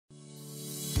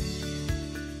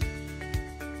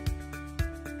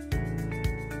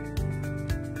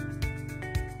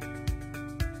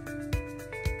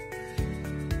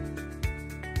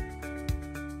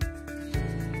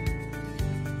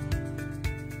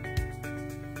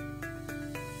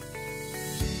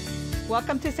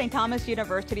Welcome to St. Thomas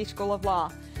University School of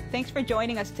Law. Thanks for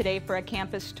joining us today for a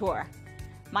campus tour.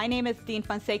 My name is Dean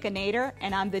Fonseca Nader,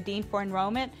 and I'm the Dean for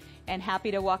Enrollment, and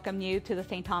happy to welcome you to the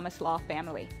St. Thomas Law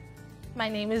family. My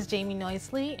name is Jamie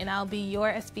Noisley, and I'll be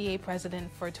your SBA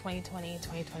president for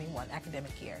 2020-2021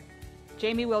 academic year.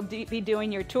 Jamie will be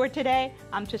doing your tour today.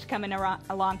 I'm just coming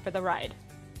along for the ride.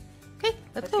 Okay,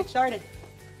 let's go. Get started.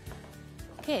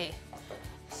 Okay,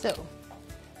 so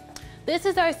this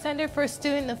is our Center for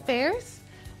Student Affairs,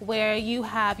 where you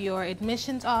have your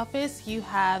admissions office, you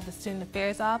have the Student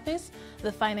Affairs office,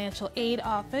 the Financial Aid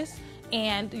office,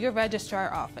 and your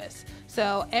registrar office.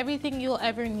 So everything you'll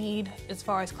ever need as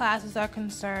far as classes are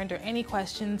concerned, or any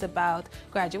questions about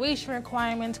graduation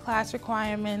requirements, class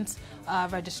requirements,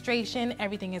 registration,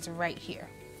 everything is right here,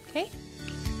 okay?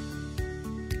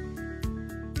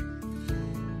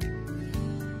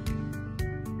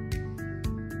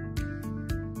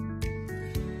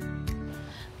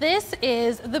 This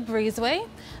is the breezeway.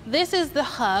 This is the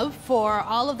hub for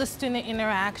all of the student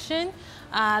interaction.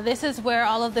 This is where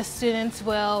all of the students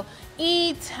will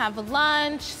eat, have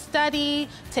lunch, study,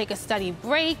 take a study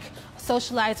break,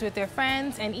 socialize with their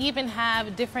friends, and even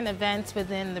have different events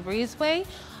within the breezeway.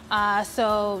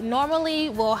 So normally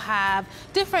we'll have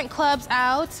different clubs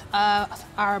out.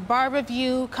 Our bar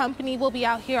review company will be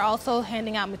out here also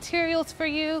handing out materials for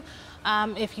you.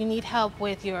 If you need help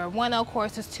with your 1L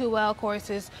courses, 2L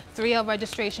courses, 3L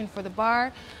registration for the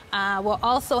bar. We'll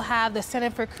also have the Center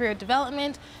for Career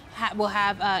Development. We'll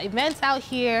have events out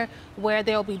here where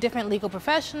there will be different legal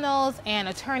professionals and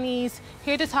attorneys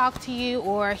here to talk to you,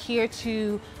 or here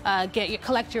to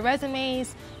collect your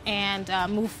resumes and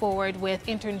move forward with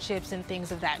internships and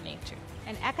things of that nature.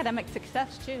 And academic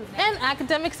success too. And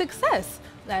academic success,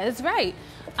 that is right.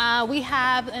 We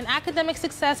have an academic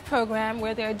success program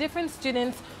where there are different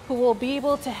students who will be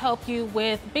able to help you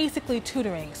with basically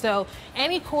tutoring. So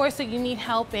any course that you need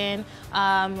help in,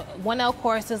 1L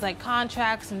courses like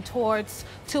contracts and torts,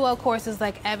 2L courses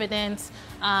like evidence,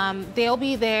 they'll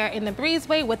be there in the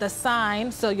breezeway with a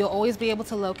sign, so you'll always be able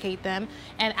to locate them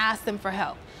and ask them for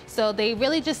help. So they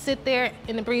really just sit there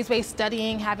in the breezeway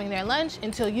studying, having their lunch,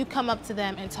 until you come up to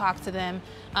them and talk to them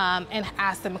and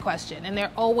ask them a question. And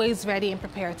they're always ready and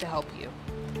prepared to help you.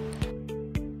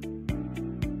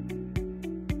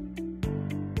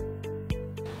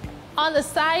 On the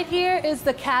side here is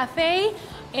the cafe.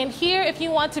 And here, if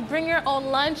you want to bring your own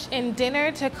lunch and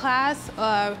dinner to class,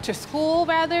 to school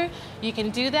rather, you can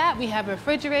do that. We have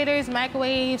refrigerators,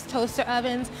 microwaves, toaster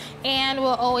ovens, and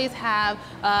we'll always have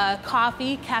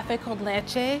coffee, cafe con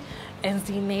leche, as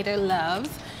Dean Nader loves,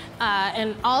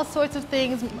 and all sorts of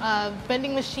things,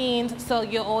 vending machines, so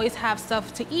you'll always have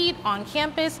stuff to eat on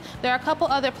campus. There are a couple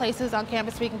other places on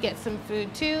campus we can get some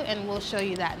food too, and we'll show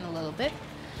you that in a little bit.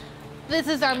 This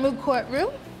is our moot court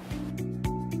room.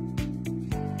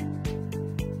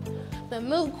 The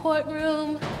moot court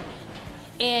room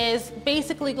is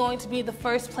basically going to be the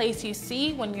first place you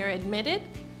see when you're admitted,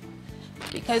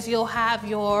 because you'll have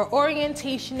your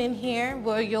orientation in here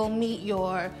where you'll meet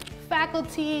your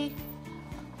faculty,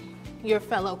 your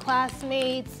fellow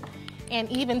classmates, and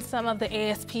even some of the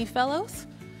ASP fellows.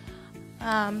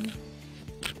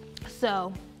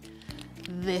 So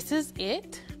this is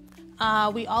it.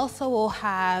 We also will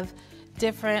have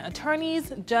different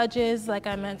attorneys, judges, like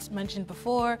I mentioned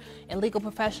before, and legal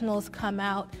professionals come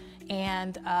out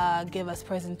and give us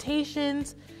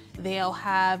presentations. They'll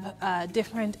have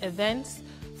different events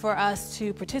for us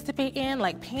to participate in,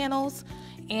 like panels.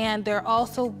 And there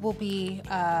also will be,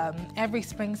 every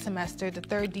spring semester, the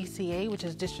third DCA, which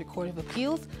is District Court of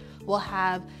Appeals, will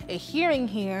have a hearing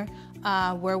here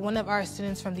where one of our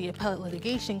students from the Appellate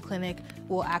Litigation Clinic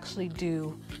will actually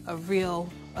do a real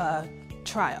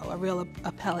trial, a real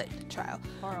appellate trial.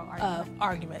 Oral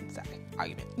argument.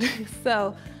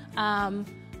 So,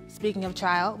 speaking of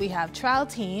trial, we have trial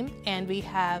team and we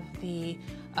have the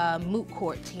moot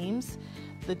court teams.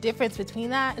 The difference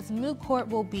between that is moot court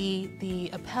will be the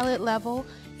appellate level,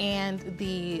 and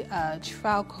the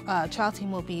trial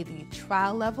team will be the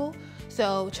trial level.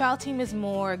 So trial team is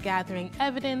more gathering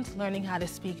evidence, learning how to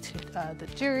speak to the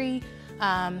jury,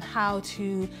 how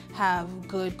to have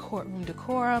good courtroom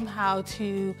decorum, how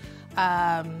to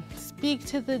speak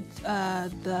to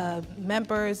the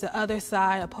members, the other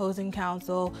side, opposing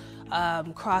counsel,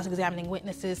 cross-examining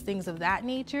witnesses, things of that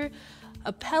nature.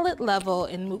 Appellate level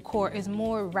in moot court is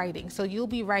more writing, so you'll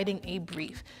be writing a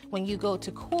brief. When you go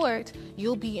to court,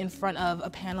 you'll be in front of a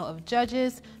panel of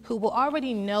judges who will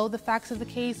already know the facts of the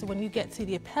case. When you get to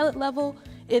the appellate level,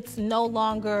 it's no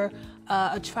longer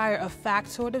a trier of fact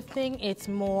sort of thing. It's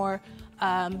more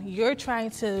you're trying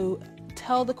to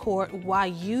tell the court why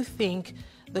you think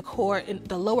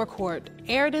the lower court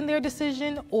erred in their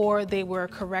decision or they were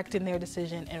correct in their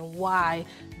decision, and why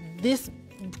this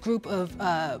group of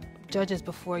judges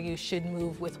before you should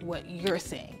move with what you're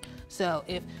saying. So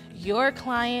if your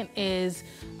client is,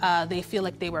 they feel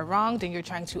like they were wronged and you're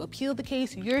trying to appeal the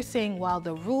case, you're saying, while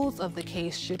the rules of the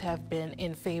case should have been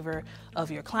in favor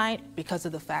of your client because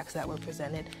of the facts that were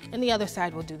presented, and the other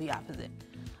side will do the opposite.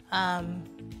 And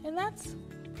that's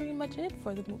pretty much it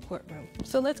for the moot court room.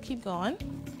 So let's keep going.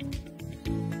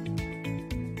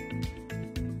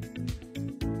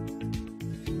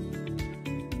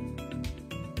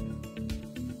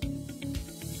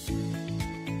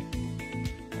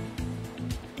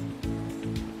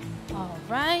 All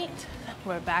right,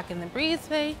 we're back in the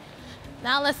breezeway.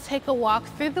 Now let's take a walk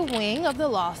through the wing of the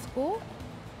law school.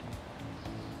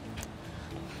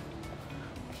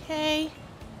 Okay,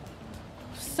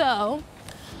 so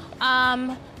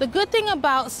the good thing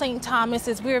about St. Thomas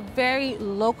is we're very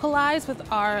localized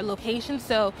with our location.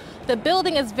 So the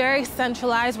building is very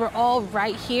centralized. We're all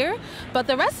right here, but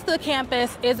the rest of the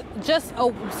campus is just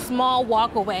a small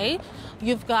walk away.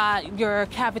 You've got your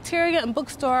cafeteria and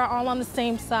bookstore all on the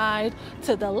same side.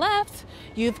 To the left,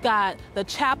 you've got the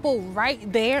chapel right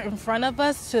there in front of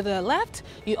us to the left.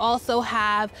 You also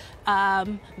have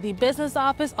the business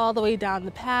office all the way down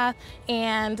the path,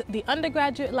 and the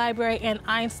undergraduate library and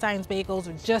Einstein's Bagels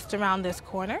are just around this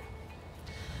corner.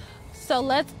 So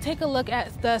let's take a look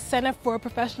at the Center for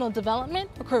Professional Development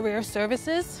for Career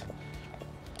Services.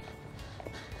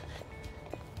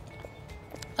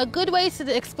 A good way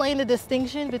to explain the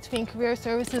distinction between career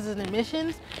services and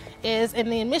admissions is, in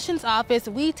the admissions office,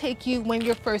 we take you when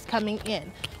you're first coming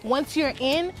in. Once you're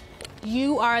in,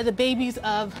 you are the babies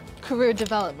of career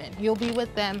development. You'll be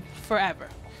with them forever.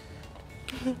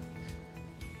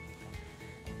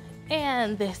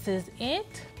 And this is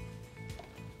it.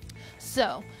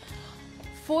 So,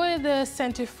 for the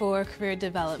Center for Career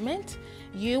Development,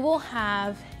 you will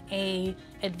have an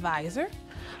advisor.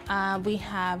 We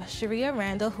have Sharia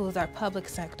Randall, who is our public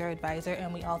sector advisor,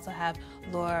 and we also have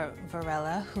Laura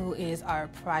Varela, who is our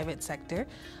private sector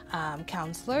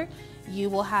counselor. You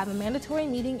will have a mandatory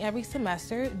meeting every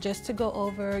semester just to go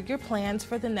over your plans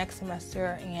for the next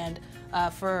semester and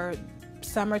for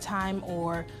summertime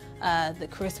or the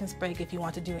Christmas break if you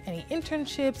want to do any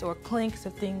internships or clinics or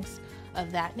things of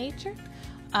that nature.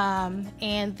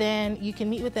 And then you can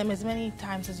meet with them as many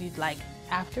times as you'd like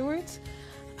afterwards.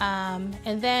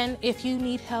 And then if you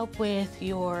need help with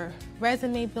your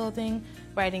resume building,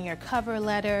 writing your cover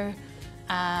letter,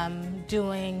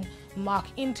 doing mock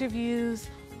interviews,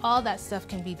 all that stuff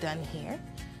can be done here.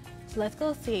 So let's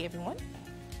go see everyone.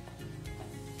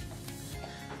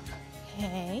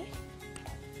 Okay.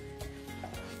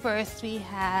 First we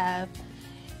have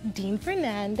Dean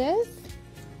Fernandez.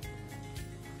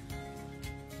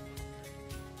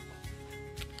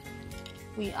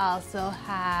 We also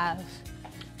have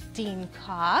Dean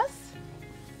Koss.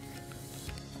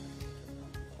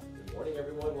 Good morning,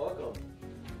 everyone. Welcome.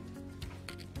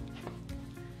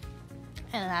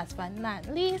 And last but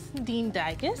not least, Dean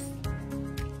Dicus.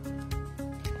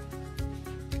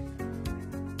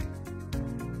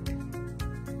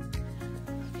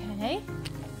 Okay.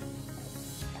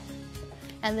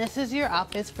 And this is your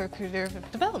office for career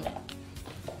development.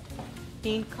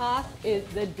 Dean Koss is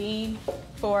the Dean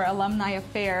for Alumni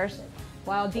Affairs,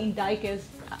 while Dean Dicus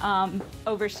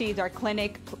oversees our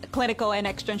clinical and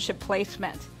externship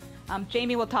placements.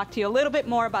 Jamie will talk to you a little bit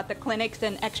more about the clinics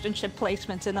and externship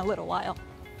placements in a little while.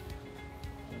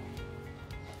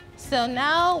 So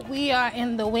now we are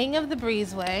in the wing of the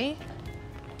breezeway.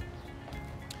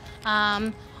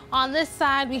 On this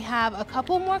side, we have a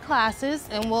couple more classes,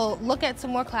 and we'll look at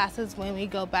some more classes when we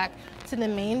go back to the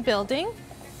main building.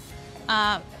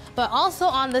 But also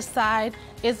on this side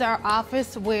is our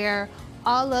office where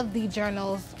all of the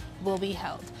journals will be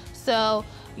held. So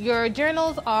your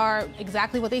journals are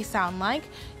exactly what they sound like.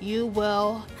 You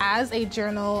will, as a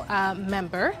journal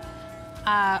member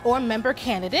or member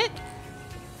candidate,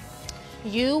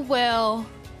 you will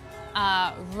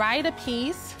write a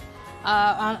piece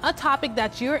on a topic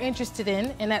that you're interested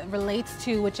in and that relates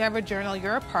to whichever journal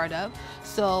you're a part of.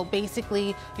 So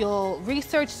basically, you'll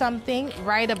research something,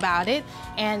 write about it,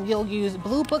 and you'll use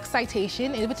Blue Book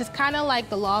citation, which is kind of like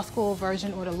the law school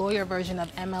version or the lawyer version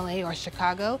of MLA or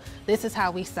Chicago. This is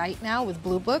how we cite now with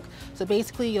Blue Book. So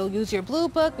basically, you'll use your Blue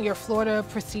Book, your Florida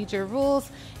procedure rules,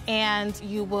 and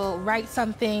you will write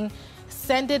something,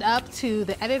 send it up to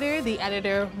the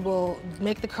editor will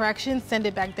make the correction, send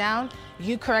it back down,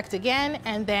 you correct again,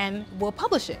 and then we'll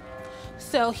publish it.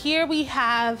 So here we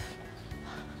have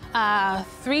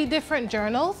 3 different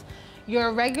journals.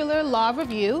 Your regular law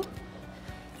review,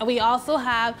 We also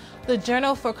have the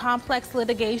Journal for Complex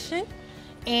Litigation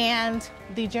and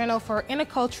the Journal for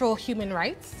Intercultural Human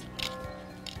Rights.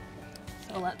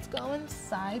 So let's go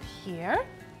inside here.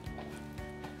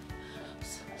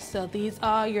 So these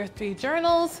are your 3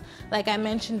 journals, like I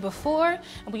mentioned before.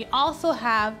 And we also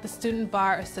have the Student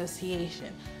Bar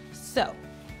Association. So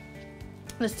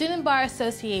the Student Bar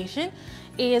Association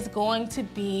is going to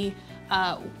be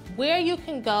where you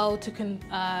can go to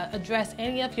address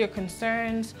any of your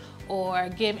concerns or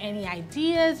give any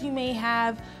ideas you may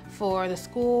have for the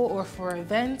school or for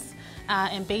events.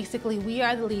 And basically, we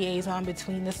are the liaison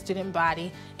between the student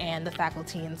body and the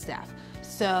faculty and staff.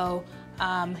 So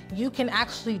you can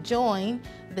actually join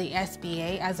the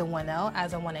SBA as a 1L,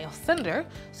 as a 1L senator.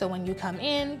 So when you come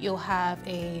in, you'll have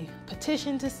a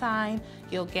petition to sign.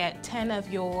 You'll get 10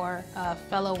 of your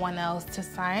fellow 1Ls to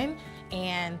sign,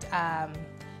 and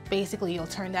basically you'll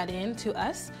turn that in to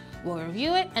us. We'll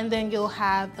review it, and then you'll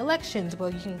have elections where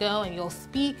you can go and you'll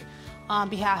speak on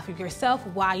behalf of yourself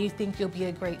why you think you'll be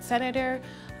a great senator.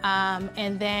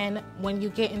 And then when you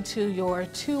get into your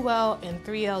 2L and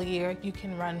 3L year, you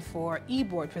can run for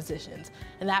e-board positions,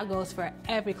 and that goes for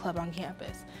every club on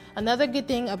campus. Another good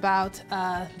thing about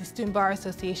the Student Bar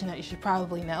Association that you should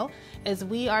probably know is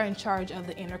we are in charge of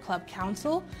the Interclub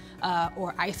Council,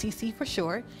 or ICC for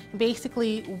short.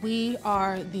 Basically, we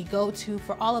are the go-to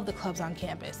for all of the clubs on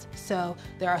campus. So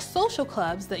there are social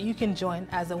clubs that you can join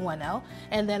as a 1L,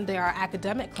 and then there are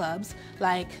academic clubs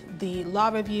like the Law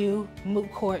Review,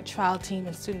 Moot Court, Trial Team,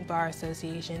 and Student Bar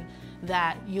Association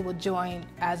that you will join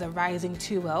as a rising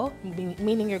 2L,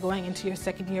 meaning you're going into your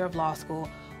second year of law school,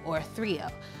 or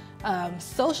 3L.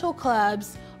 Social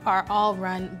clubs are all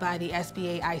run by the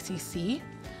SBA ICC,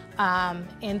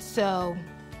 and so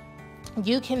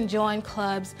you can join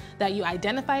clubs that you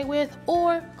identify with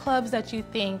or clubs that you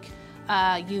think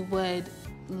you would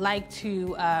like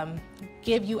to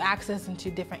give you access into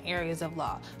different areas of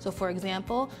law. So for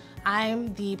example,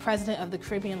 I'm the president of the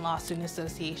Caribbean Law Student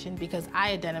Association because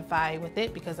I identify with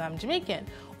it because I'm Jamaican.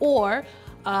 Or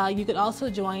you could also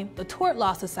join the Tort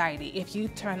Law Society. If you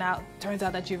turns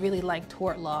out that you really like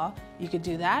tort law, you could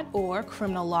do that. Or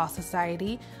Criminal Law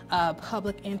Society,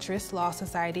 Public Interest Law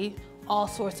Society, all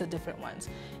sorts of different ones.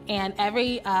 And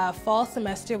every fall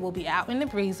semester we'll be out in the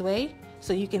breezeway,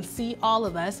 so you can see all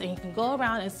of us, and you can go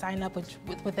around and sign up with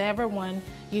whatever one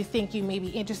you think you may be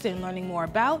interested in learning more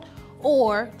about,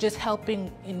 or just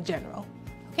helping in general.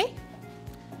 Okay?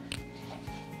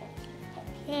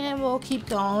 And we'll keep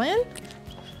going.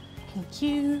 Thank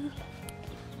you.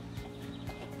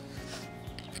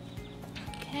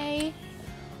 Okay.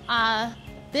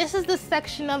 This is the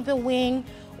section of the wing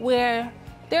where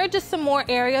there are just some more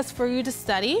areas for you to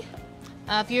study.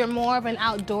 If you're more of an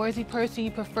outdoorsy person,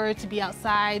 you prefer to be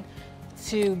outside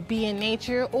to be in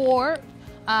nature, or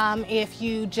if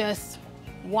you just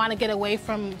want to get away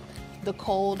from the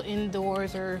cold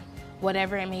indoors or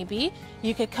whatever it may be,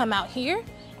 you could come out here,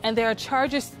 and there are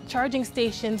charging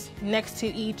stations next to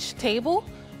each table,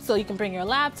 so you can bring your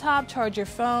laptop, charge your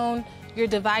phone, your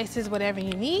devices, whatever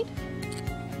you need.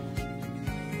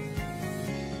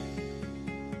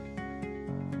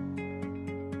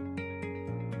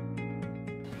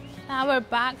 Now we're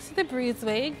back to the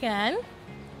breezeway again.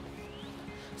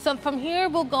 So from here,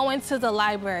 we'll go into the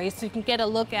library so you can get a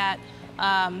look at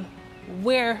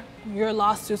where your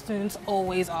law students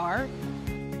always are.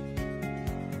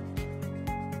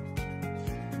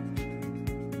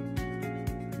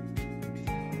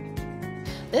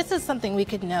 This is something we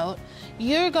could note.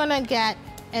 You're gonna get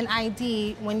an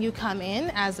ID when you come in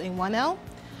as a 1L.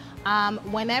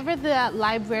 Whenever the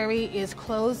library is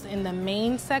closed in the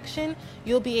main section,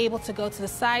 you'll be able to go to the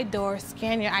side door,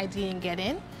 scan your ID and get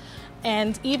in,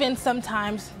 and even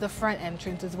sometimes the front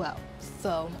entrance as well.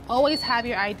 So always have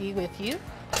your ID with you.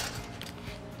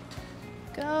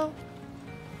 Go.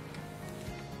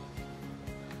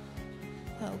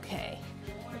 Okay.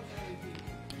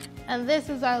 And this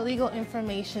is our Legal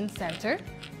Information Center.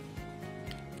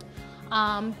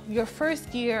 Your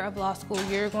first year of law school,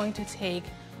 you're going to take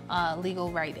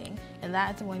legal writing, and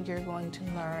that's when you're going to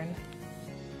learn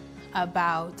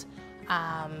about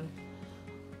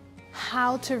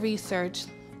how to research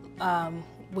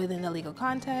within the legal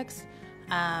context,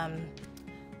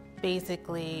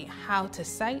 basically how to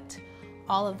cite,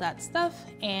 all of that stuff.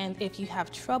 And if you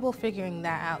have trouble figuring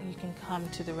that out, you can come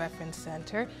to the Reference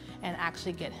Center and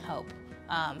actually get help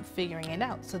figuring it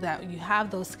out so that you have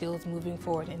those skills moving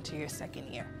forward into your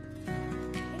second year.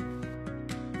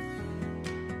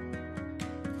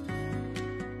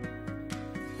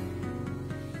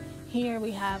 Here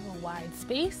we have a wide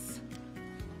space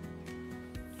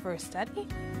for study.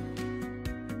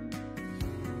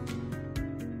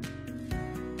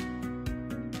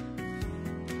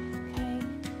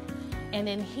 And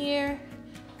in here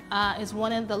is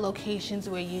one of the locations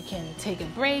where you can take a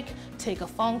break, take a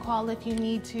phone call if you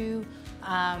need to,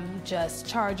 just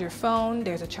charge your phone.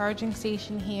 There's a charging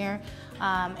station here,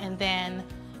 and then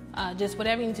just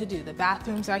whatever you need to do. The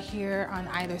bathrooms are here on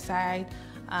either side,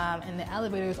 and the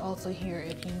elevator is also here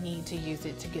if you need to use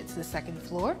it to get to the second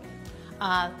floor.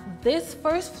 This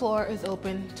first floor is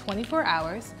open 24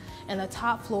 hours, and the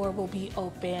top floor will be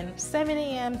open 7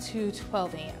 a.m. to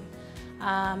 12 a.m.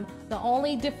 The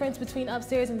only difference between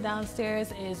upstairs and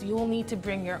downstairs is you will need to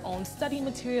bring your own study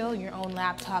material, your own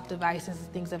laptop devices,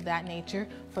 and things of that nature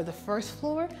for the first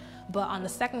floor. But on the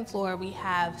second floor, we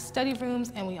have study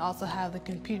rooms and we also have the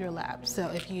computer lab. So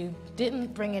if you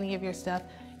didn't bring any of your stuff,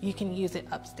 you can use it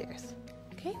upstairs.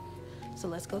 Okay, so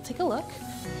let's go take a look.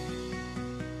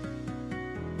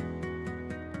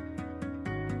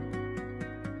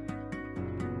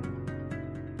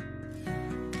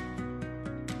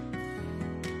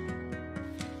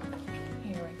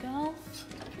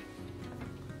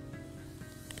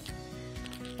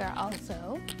 There are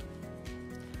also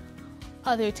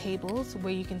other tables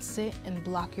where you can sit and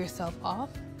block yourself off,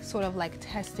 sort of like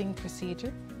testing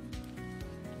procedure,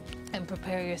 and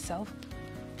prepare yourself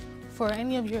for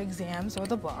any of your exams or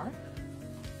the bar.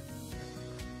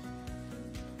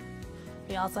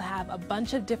 We also have a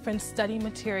bunch of different study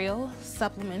material,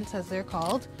 supplements as they're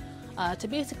called, to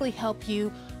basically help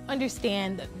you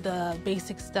understand the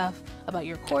basic stuff about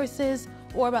your courses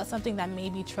or about something that may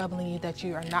be troubling you that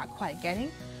you are not quite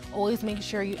getting. Always make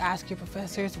sure you ask your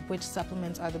professors which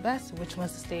supplements are the best, which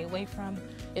ones to stay away from,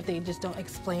 if they just don't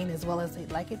explain as well as they'd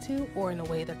like it to, or in a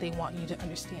way that they want you to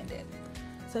understand it.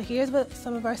 So here's what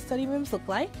some of our study rooms look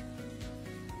like.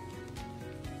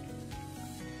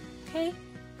 Okay,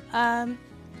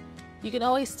 you can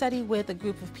always study with a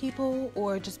group of people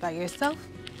or just by yourself.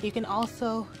 You can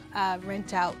also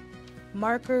rent out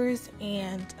markers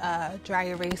and dry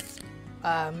erase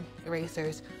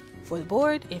erasers for the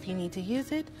board if you need to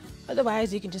use it.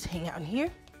 Otherwise, you can just hang out in here.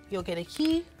 You'll get a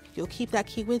key. You'll keep that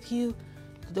key with you.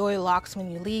 The door locks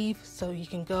when you leave, so you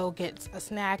can go get a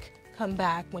snack, come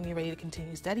back when you're ready to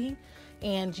continue studying.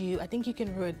 And I think you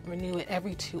can renew it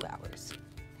every 2 hours.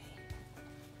 Okay.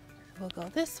 We'll go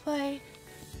this way.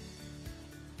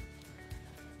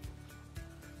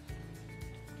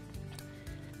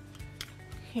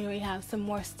 Here we have some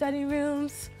more study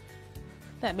rooms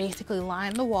that basically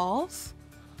line the walls.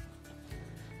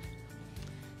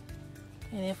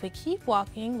 And if we keep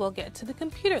walking, we'll get to the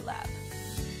computer lab.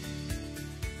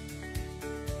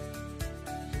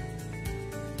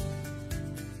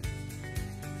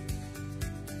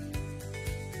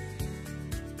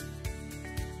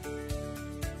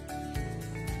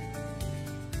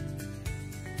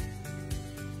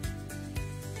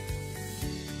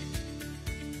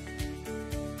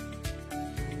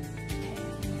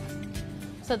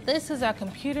 So this is our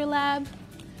computer lab.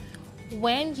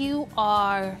 When you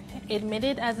are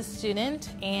admitted as a student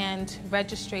and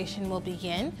registration will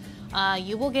begin,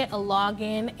 you will get a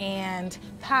login and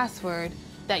password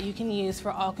that you can use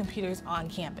for all computers on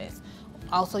campus.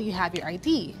 Also, you have your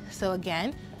ID. So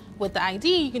again, with the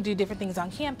ID, you can do different things on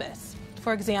campus.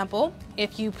 For example,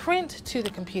 if you print to the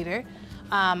computer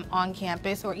on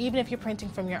campus, or even if you're printing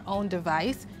from your own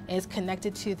device and it's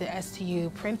connected to the STU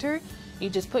printer, you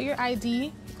just put your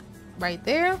ID right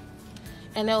there,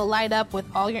 and it'll light up with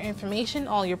all your information,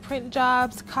 all your print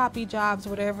jobs, copy jobs,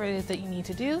 whatever it is that you need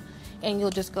to do, and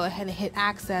you'll just go ahead and hit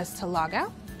access to log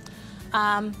out.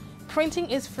 Printing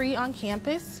is free on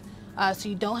campus, so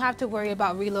you don't have to worry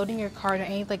about reloading your card or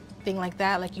anything like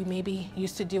that like you maybe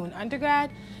used to do in undergrad.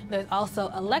 There's also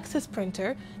a Lexis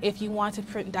printer if you want to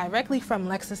print directly from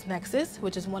LexisNexis,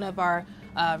 which is one of our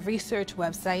research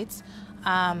websites.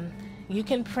 You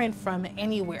can print from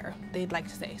anywhere, they'd like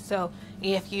to say. So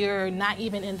if you're not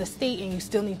even in the state and you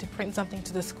still need to print something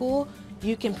to the school,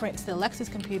 you can print to the Lexis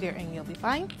computer and you'll be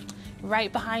fine. Right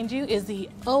behind you is the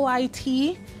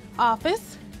OIT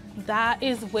office. That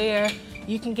is where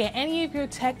you can get any of your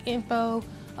tech info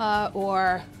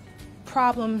or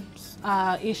problems,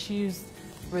 issues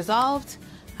resolved.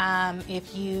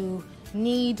 If you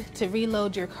need to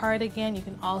reload your card again, you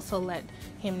can also let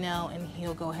him know and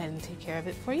he'll go ahead and take care of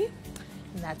it for you.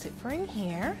 And that's it for in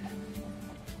here.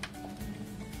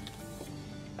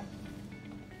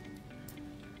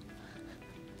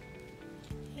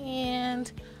 And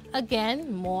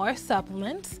again, more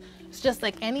supplements. It's just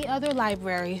like any other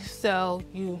library. So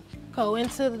you go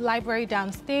into the library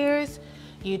downstairs,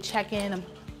 you check in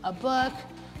a book,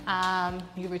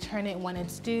 you return it when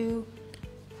it's due,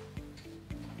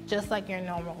 just like your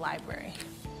normal library.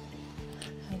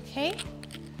 Okay,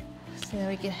 so then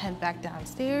we can head back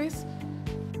downstairs.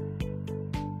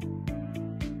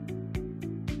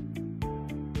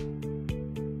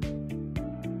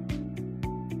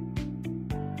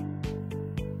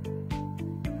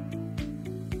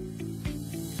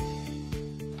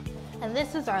 And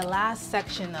this is our last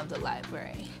section of the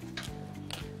library.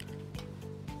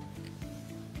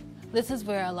 This is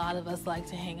where a lot of us like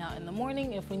to hang out in the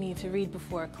morning if we need to read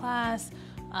before class,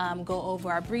 go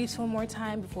over our briefs one more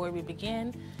time before we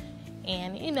begin.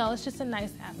 And you know, it's just a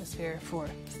nice atmosphere for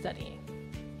studying.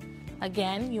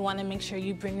 Again, you want to make sure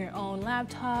you bring your own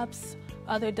laptops,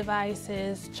 other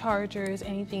devices, chargers,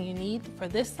 anything you need for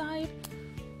this side.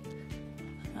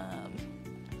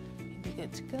 You'll be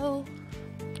good to go.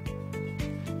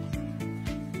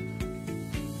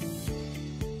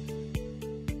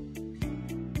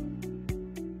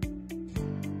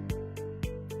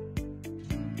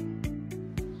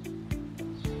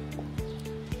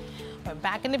 We're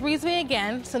back in the breezeway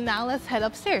again, so now let's head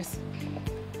upstairs.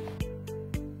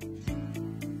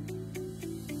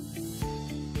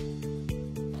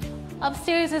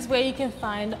 Upstairs is where you can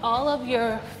find all of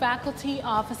your faculty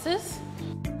offices.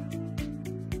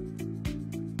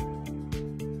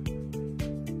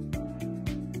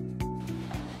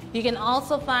 You can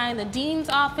also find the dean's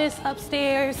office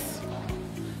upstairs.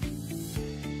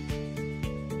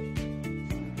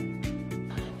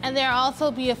 And there'll also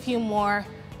be a few more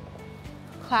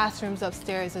classrooms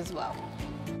upstairs as well.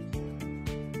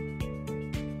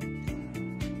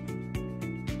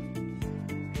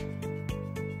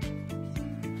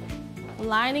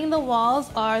 Lining the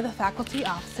walls are the faculty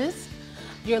offices.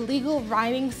 Your legal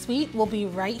writing suite will be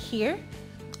right here,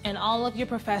 and all of your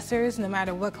professors, no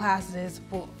matter what class it is,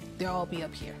 they'll all be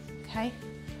up here, okay?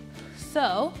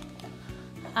 So,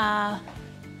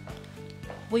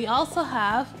 we also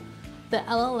have the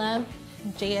LLM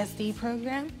JSD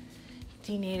program.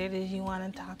 Dean Nader, did you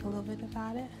want to talk a little bit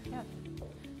about it? Yeah.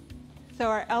 So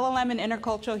our LLM in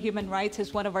Intercultural Human Rights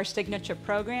is one of our signature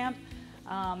programs.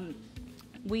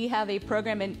 We have a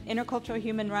program in Intercultural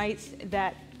Human Rights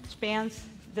that spans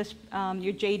this,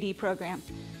 your JD program.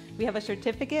 We have a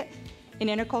certificate in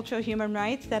Intercultural Human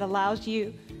Rights that allows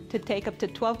you to take up to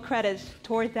 12 credits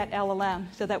towards that LLM,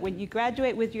 so that when you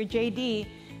graduate with your JD,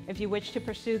 if you wish to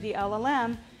pursue the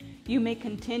LLM, you may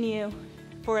continue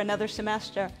for another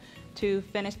semester to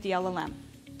finish the LLM.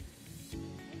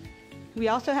 We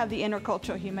also have the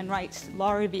Intercultural Human Rights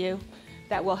Law Review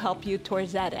that will help you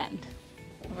towards that end.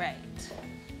 Right.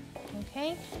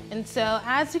 Okay, and so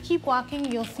as you keep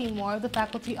walking, you'll see more of the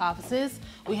faculty offices.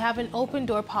 We have an open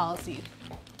door policy.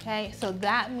 Okay, so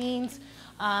that means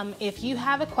if you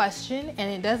have a question,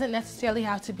 and it doesn't necessarily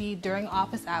have to be during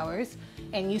office hours,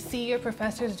 and you see your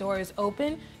professor's door is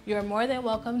open, you're more than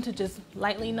welcome to just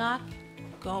lightly knock,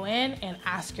 go in, and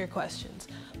ask your questions.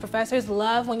 Professors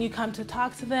love when you come to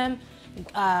talk to them.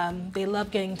 They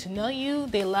love getting to know you.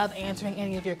 They love answering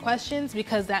any of your questions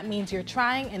because that means you're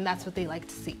trying, and that's what they like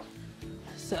to see.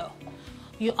 So,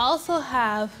 you also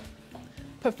have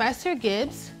Professor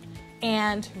Gibbs,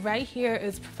 and right here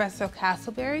is Professor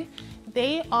Castleberry.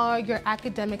 They are your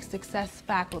academic success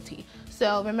faculty.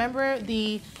 So remember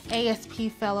the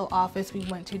ASP Fellow office we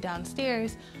went to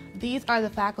downstairs? These are the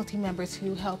faculty members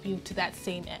who help you to that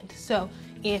same end. So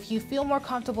if you feel more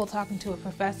comfortable talking to a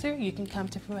professor, you can come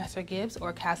to Professor Gibbs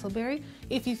or Castleberry.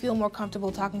 If you feel more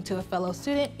comfortable talking to a fellow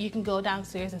student, you can go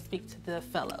downstairs and speak to the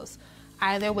fellows.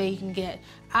 Either way, you can get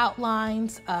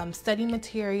outlines, study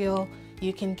material,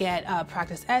 you can get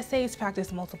practice essays,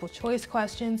 practice multiple choice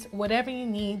questions, whatever you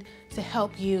need to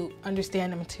help you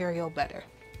understand the material better.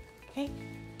 Okay?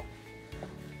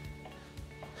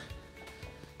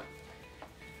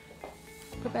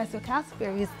 Professor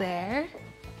Castleberry is there.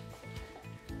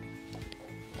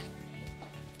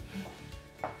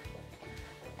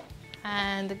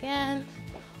 And again,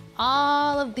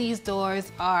 all of these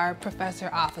doors are professor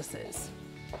offices.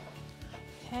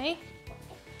 Okay?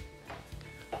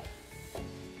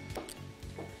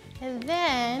 And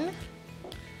then,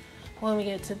 when we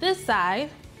get to this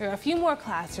side, there are a few more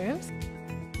classrooms.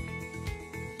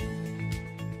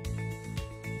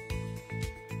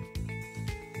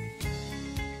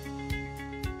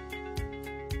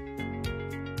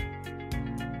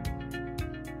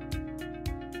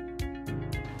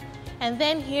 And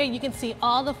then here you can see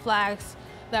all the flags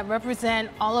that represent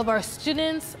all of our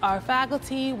students, our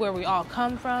faculty, where we all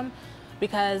come from,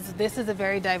 because this is a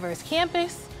very diverse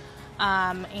campus,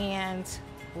 and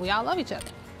we all love each other.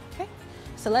 Okay,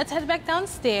 so let's head back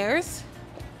downstairs.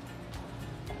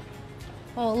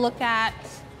 We'll look at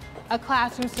a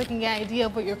classroom so you can get an idea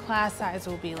of what your class size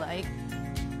will be like.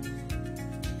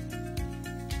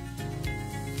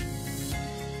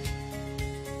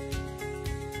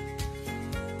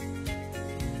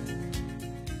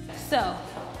 So,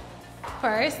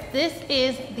 first, this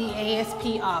is the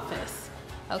ASP office,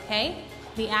 okay?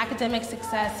 The academic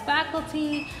success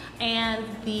faculty and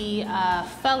the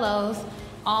fellows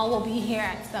all will be here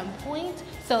at some point,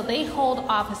 so they hold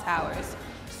office hours.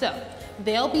 So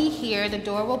they'll be here, the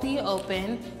door will be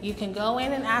open, you can go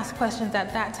in and ask questions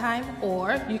at that time,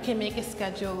 or you can make a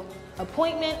scheduled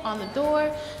appointment on the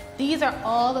door. These are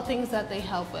all the things that they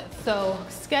help with. So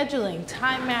scheduling,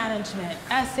 time management,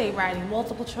 essay writing,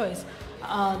 multiple choice,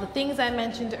 the things I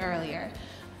mentioned earlier.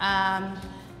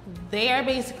 They are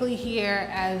basically here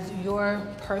as your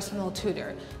personal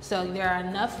tutor. So there are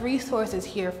enough resources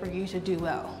here for you to do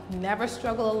well. Never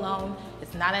struggle alone,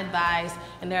 it's not advised,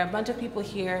 and there are a bunch of people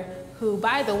here who,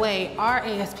 by the way, are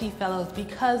ASP fellows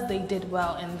because they did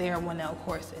well in their 1L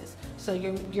courses. So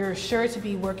you're sure to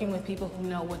be working with people who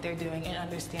know what they're doing and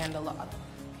understand the law.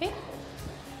 Okay?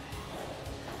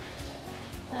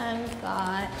 Then we've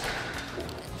got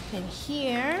in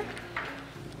here,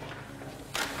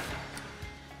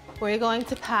 we're going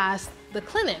to pass the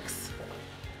clinics.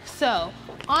 So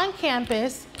on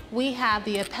campus, we have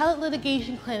the Appellate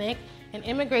Litigation Clinic, an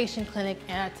Immigration Clinic,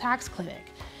 and a Tax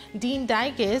Clinic. Dean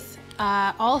Dykes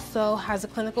also has a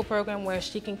clinical program where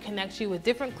she can connect you with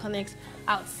different clinics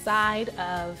outside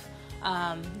of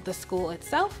the school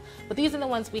itself, but these are the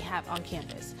ones we have on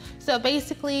campus. So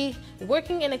basically,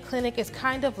 working in a clinic is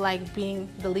kind of like being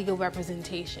the legal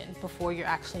representation before you're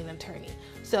actually an attorney.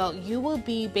 So you will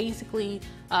be basically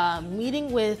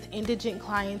meeting with indigent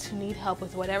clients who need help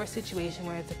with whatever situation,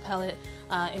 whether it's appellate,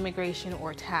 immigration,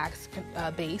 or tax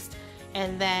based,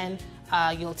 and then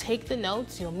you'll take the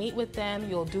notes, you'll meet with them,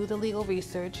 you'll do the legal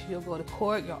research, you'll go to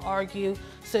court, you'll argue.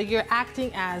 So you're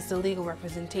acting as the legal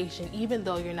representation even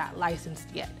though you're not licensed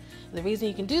yet. The reason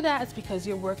you can do that is because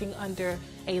you're working under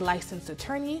a licensed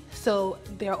attorney, so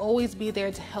they'll always be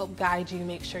there to help guide you,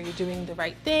 make sure you're doing the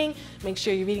right thing, make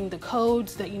sure you're reading the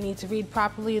codes that you need to read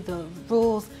properly, the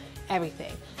rules,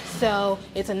 everything. So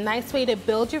it's a nice way to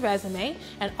build your resume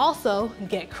and also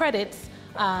get credits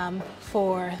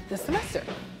for the semester.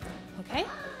 Okay?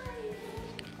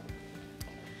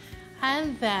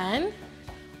 And then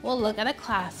we'll look at a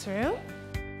classroom.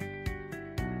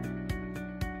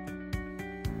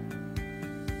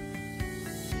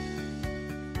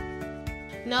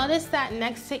 Notice that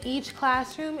next to each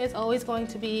classroom is always going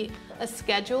to be a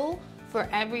schedule for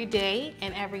every day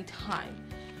and every time.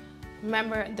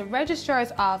 Remember, the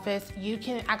registrar's office, you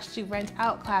can actually rent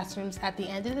out classrooms at the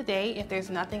end of the day if there's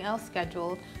nothing else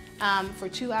scheduled for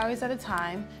 2 hours at a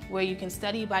time, where you can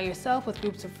study by yourself with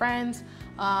groups of friends,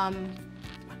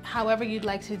 however you'd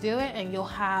like to do it, and you'll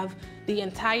have the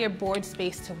entire board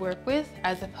space to work with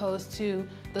as opposed to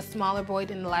the smaller board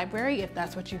in the library if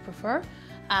that's what you prefer.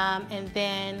 And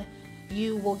then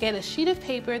you will get a sheet of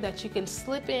paper that you can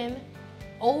slip in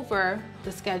over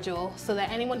the schedule so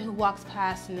that anyone who walks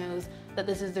past knows that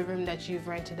this is the room that you've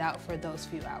rented out for those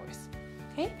few hours.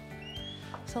 Okay?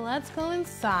 So let's go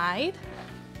inside.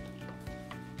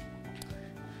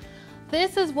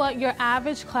 This is what your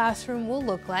average classroom will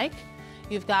look like.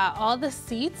 You've got all the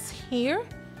seats here,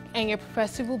 and your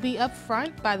professor will be up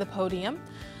front by the podium.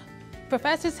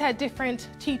 Professors had different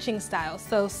teaching styles,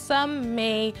 so some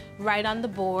may write on the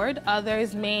board,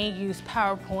 others may use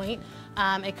PowerPoint.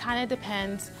 It kind of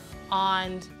depends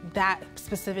on that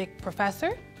specific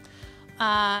professor.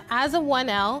 As a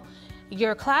 1L,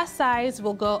 your class size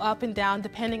will go up and down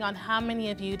depending on how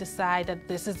many of you decide that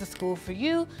this is the school for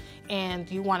you and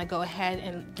you want to go ahead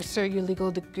and pursue your legal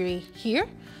degree here.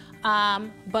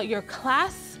 But your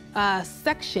class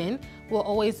section will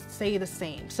always stay the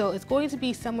same. So it's going to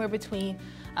be somewhere between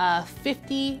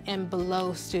 50 and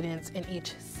below students in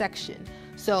each section.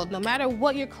 So no matter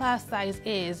what your class size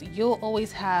is, you'll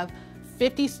always have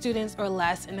 50 students or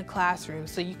less in the classroom,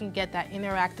 so you can get that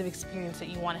interactive experience that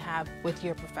you want to have with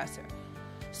your professor.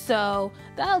 So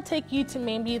that'll take you to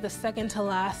maybe the second to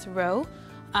last row,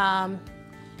 and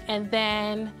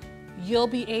then you'll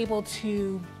be able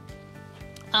to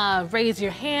raise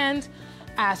your hand,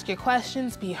 ask your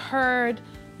questions, be heard,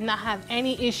 not have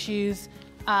any issues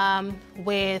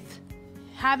with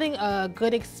having a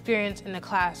good experience in the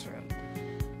classroom.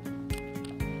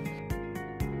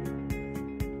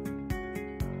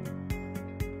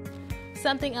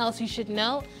 Something else you should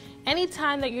note,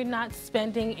 anytime that you're not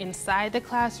spending inside the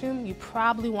classroom, you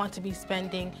probably want to be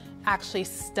spending actually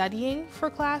studying for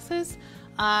classes.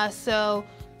 So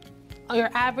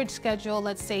your average schedule,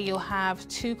 let's say you'll have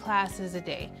 2 classes a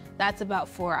day. That's about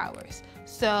 4 hours.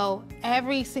 So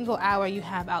every single hour you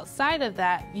have outside of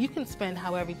that, you can spend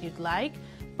however you'd like,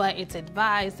 but it's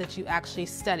advised that you actually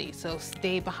study. So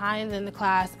stay behind in the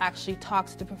class, actually talk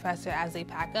to the professor as they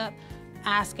pack up,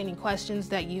 ask any questions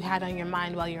that you had on your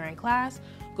mind while you're in class,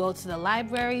 go to the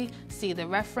library, see the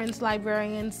reference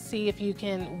librarians, see if you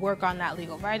can work on that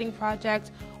legal writing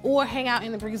project, or hang out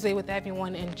in the breezeway with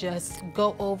everyone and just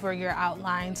go over your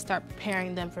outlines, start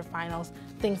preparing them for finals,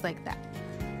 things like that.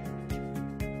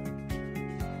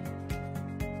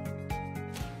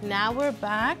 Now we're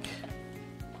back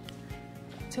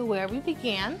to where we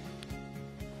began.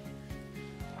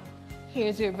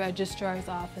 Here's your registrar's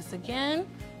office again,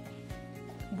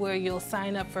 where you'll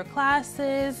sign up for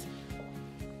classes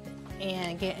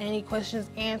and get any questions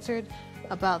answered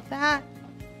about that.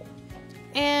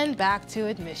 And back to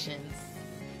admissions.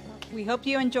 We hope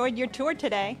you enjoyed your tour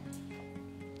today.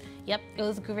 Yep, it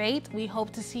was great. We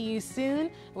hope to see you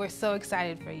soon. We're so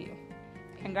excited for you.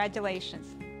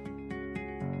 Congratulations.